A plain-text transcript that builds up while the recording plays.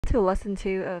to lesson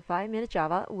 2 of 5-Minute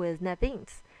Java with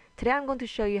NetBeans. Today I'm going to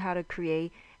show you how to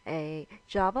create a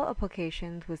Java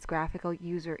application with graphical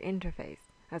user interface.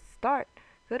 Let's start.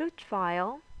 Go to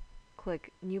File,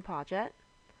 click New Project,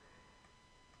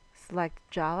 select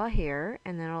Java here,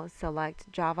 and then I'll select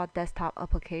Java Desktop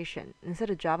Application instead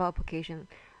of Java Application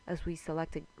as we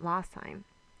selected last time.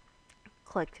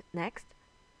 Click Next,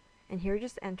 and here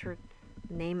just enter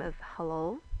the name of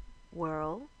Hello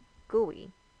World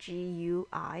GUI.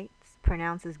 GUI,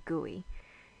 pronounces GUI,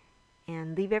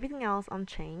 and leave everything else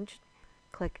unchanged.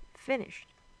 Click Finished.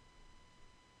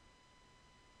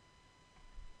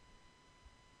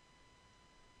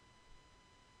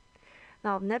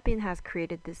 Now NetBeans has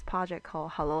created this project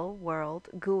called Hello World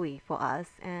GUI for us,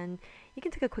 and you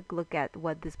can take a quick look at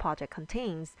what this project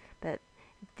contains, but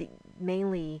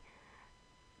mainly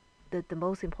the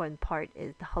most important part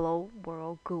is the Hello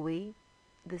World GUI.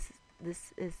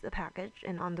 This is a package,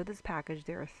 and under this package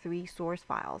there are 3 source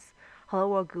files: Hello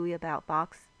World GUI about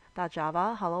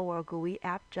box.java, Hello World GUI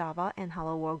app Java, and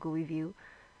Hello World GUI view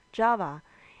Java.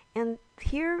 And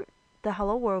here the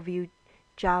Hello World view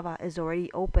Java is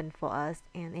already open for us,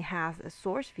 and it has a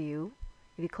source view.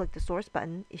 If you click the source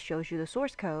button, it shows you the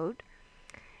source code,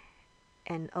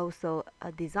 and also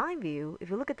a design view. If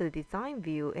you look at the design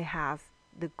view, it has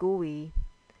the GUI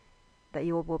that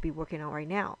you will be working on right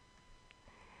now.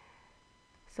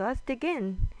 So let's dig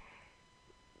in.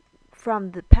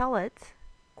 From the palette,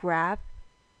 grab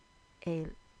a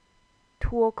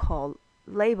tool called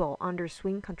Label under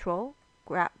Swing Control.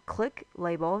 Click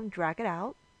Label and drag it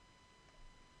out.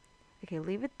 Okay,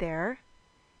 leave it there,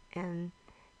 and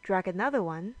drag another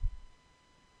one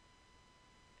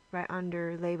right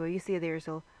under Label. You see there's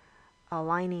a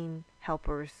aligning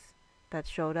helpers that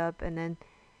showed up, and then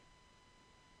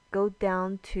go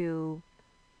down to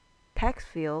text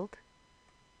field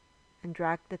and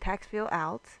drag the text field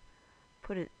out,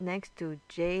 put it next to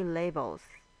J labels,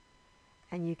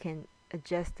 and you can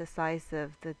adjust the size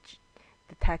of the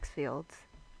text fields.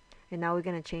 And now we're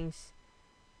going to change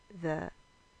the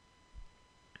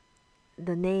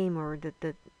name or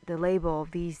the label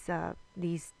of these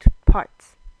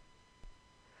parts.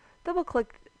 Double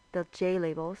click the J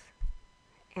labels,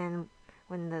 and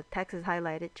when the text is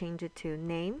highlighted, change it to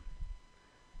name.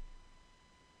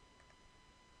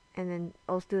 And then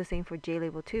also do the same for J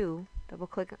label 2. Double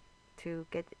click to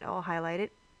get it all highlighted.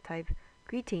 Type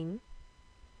greeting.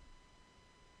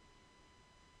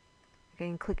 Okay,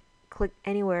 and click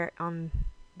anywhere on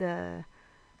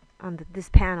this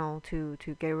panel to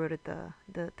get rid of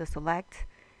the select.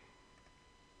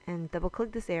 And double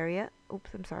click this area.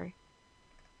 Oops, I'm sorry.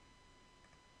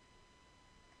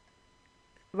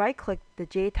 Right click the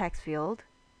J text field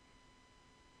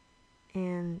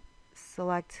and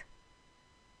select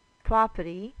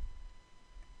property,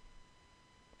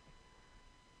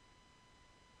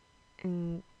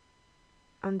 and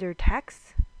under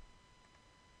text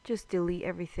just delete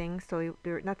everything so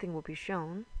nothing will be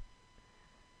shown,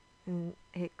 and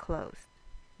hit close.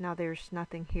 Now there's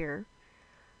nothing here.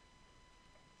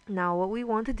 Now what we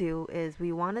want to do is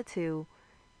we wanted to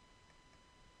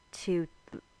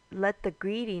let the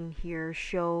greeting here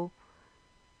show.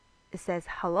 It says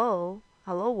hello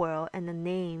world, and the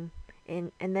name,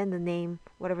 and then the name,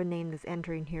 whatever name is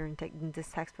entering here in this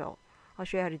text field. I'll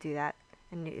show you how to do that,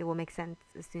 and it will make sense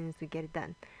as soon as we get it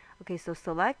done. Okay, so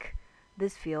select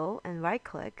this field and right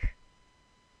click,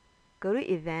 go to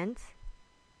events,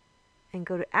 and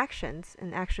go to actions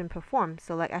and action perform.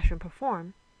 Select action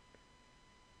perform.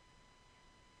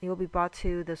 You will be brought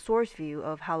to the source view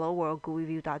of Hello World GUI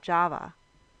view.java.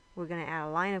 We're going to add a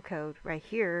line of code right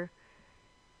here,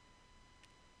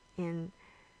 and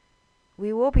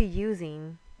we will be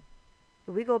using,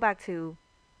 if we go back to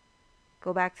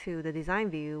the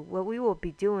design view, what we will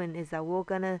be doing is that we're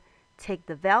going to take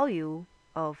the value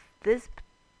of this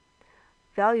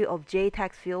value of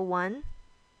JText field 1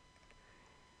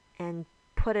 and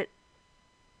put it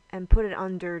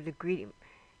under the greeting,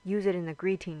 use it in the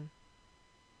greeting,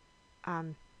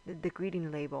 the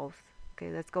greeting labels.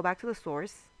 Okay, let's go back to the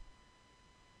source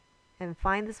and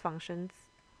find these functions.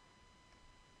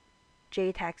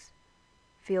 JText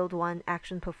field 1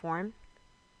 action perform,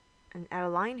 and add a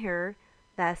line here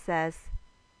that says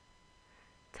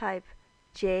type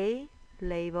J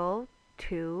label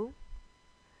to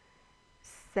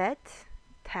set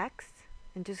text,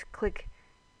 and just click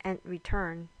and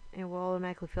return, and it will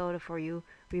automatically fill it for you.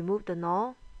 Remove the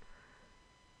null,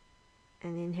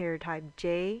 and in here type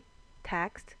J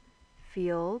text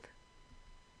field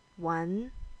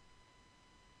 1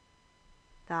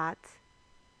 dot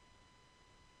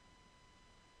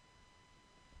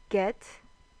get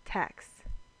text.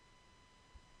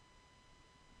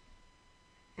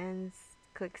 and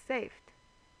click saved.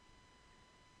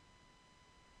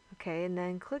 Okay, and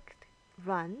then click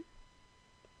run.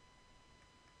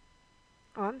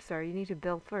 Oh, I'm sorry, you need to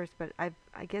build first, but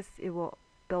I guess it will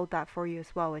build that for you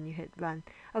as well when you hit run.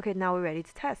 Okay, now we're ready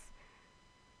to test.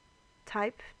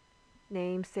 Type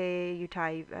name, say you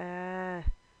type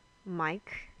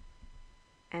Mike,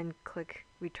 and click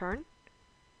return.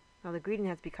 Now the greeting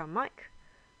has become Mike.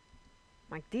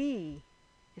 Mike D.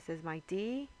 It says Mike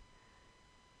D.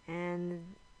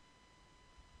 And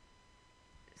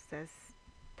it says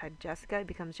type Jessica, it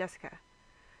becomes Jessica.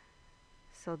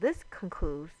 So this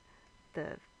concludes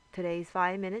today's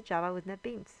 5-minute Java with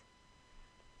NetBeans.